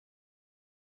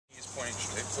pointing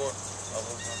straight forward.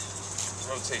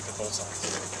 Rotate to both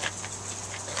sides.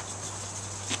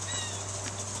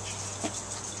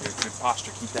 Good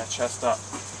posture. Keep that chest up.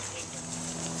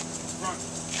 Front.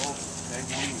 Oh,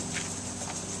 okay.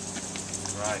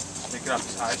 Right. Pick it up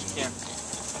as high as you can.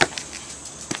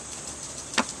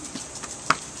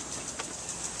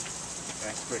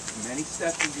 Okay, quick. As many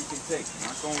steps as you can take.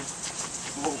 You're not going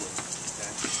slowly.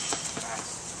 Okay.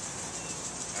 Fast.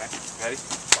 Okay. Ready?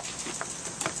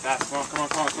 Fast. Come on.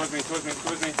 Towards me.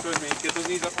 Get those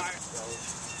knees up higher.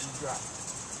 You drop.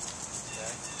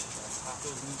 Okay. Pop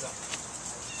those knees up.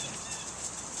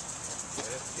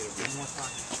 Get it one more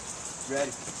time.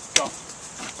 Ready. Go.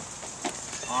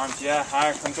 Arms, yeah,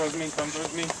 higher. Come towards me.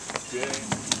 Good.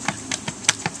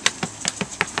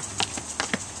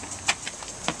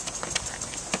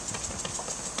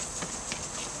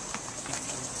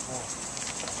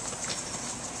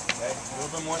 Okay, a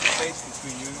little bit more space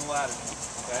between you and the ladder.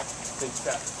 Okay, big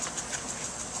step.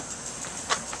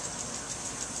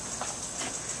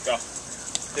 Go.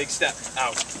 Big step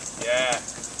out. Yeah.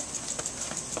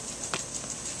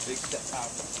 Big step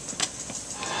out.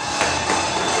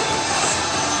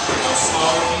 Go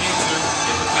slow if you need to.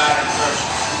 Get the pattern first.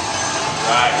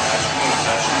 Right, that's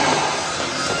your move.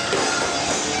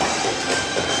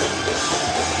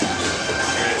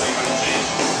 Here it is, you're going to change.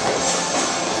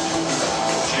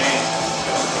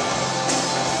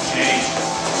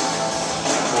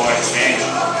 Good boy, change.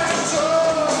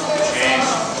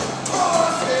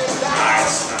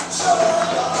 Nice.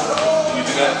 Can you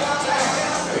do that?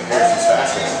 Adheres is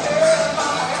faster.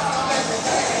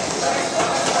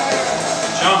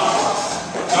 Jump.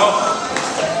 Go.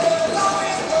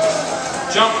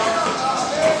 Jump.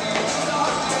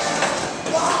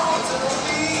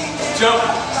 Jump.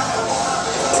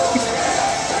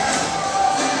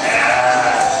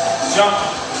 Yeah. Jump.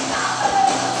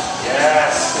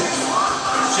 Yes.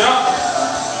 Jump.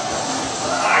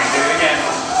 I can do it again.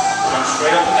 Jump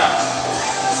straight up and down.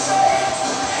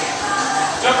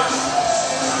 Jump.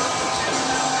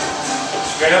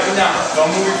 Straight up and down. Don't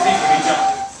move your feet when you jump.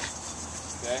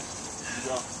 Okay?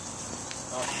 Jump.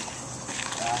 Up.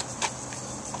 Back.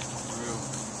 Through.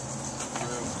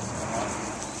 Up.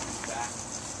 Back.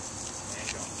 And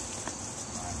go.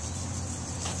 Right.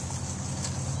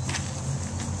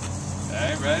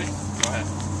 Okay, ready? Go ahead.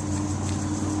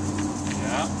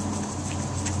 Yeah.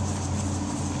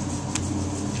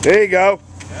 There you go.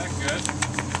 Yeah, good.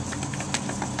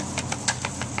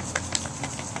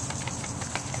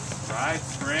 Right,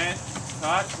 sprint,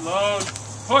 touch, load,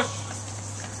 push.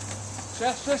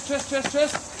 Chest.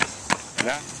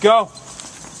 Yeah. Go.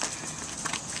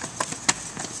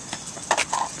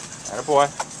 Attaboy.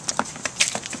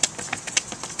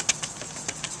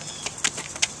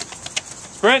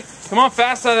 Sprint. Come on,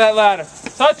 fast out of that ladder.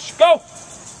 Touch, go.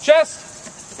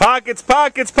 Chest. Pockets. Come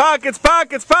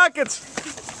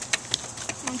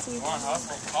on,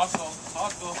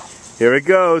 hustle. Here it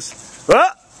goes.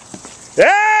 Oh!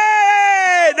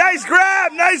 Hey! Nice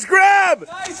grab! Nice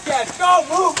catch. Go,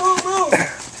 move.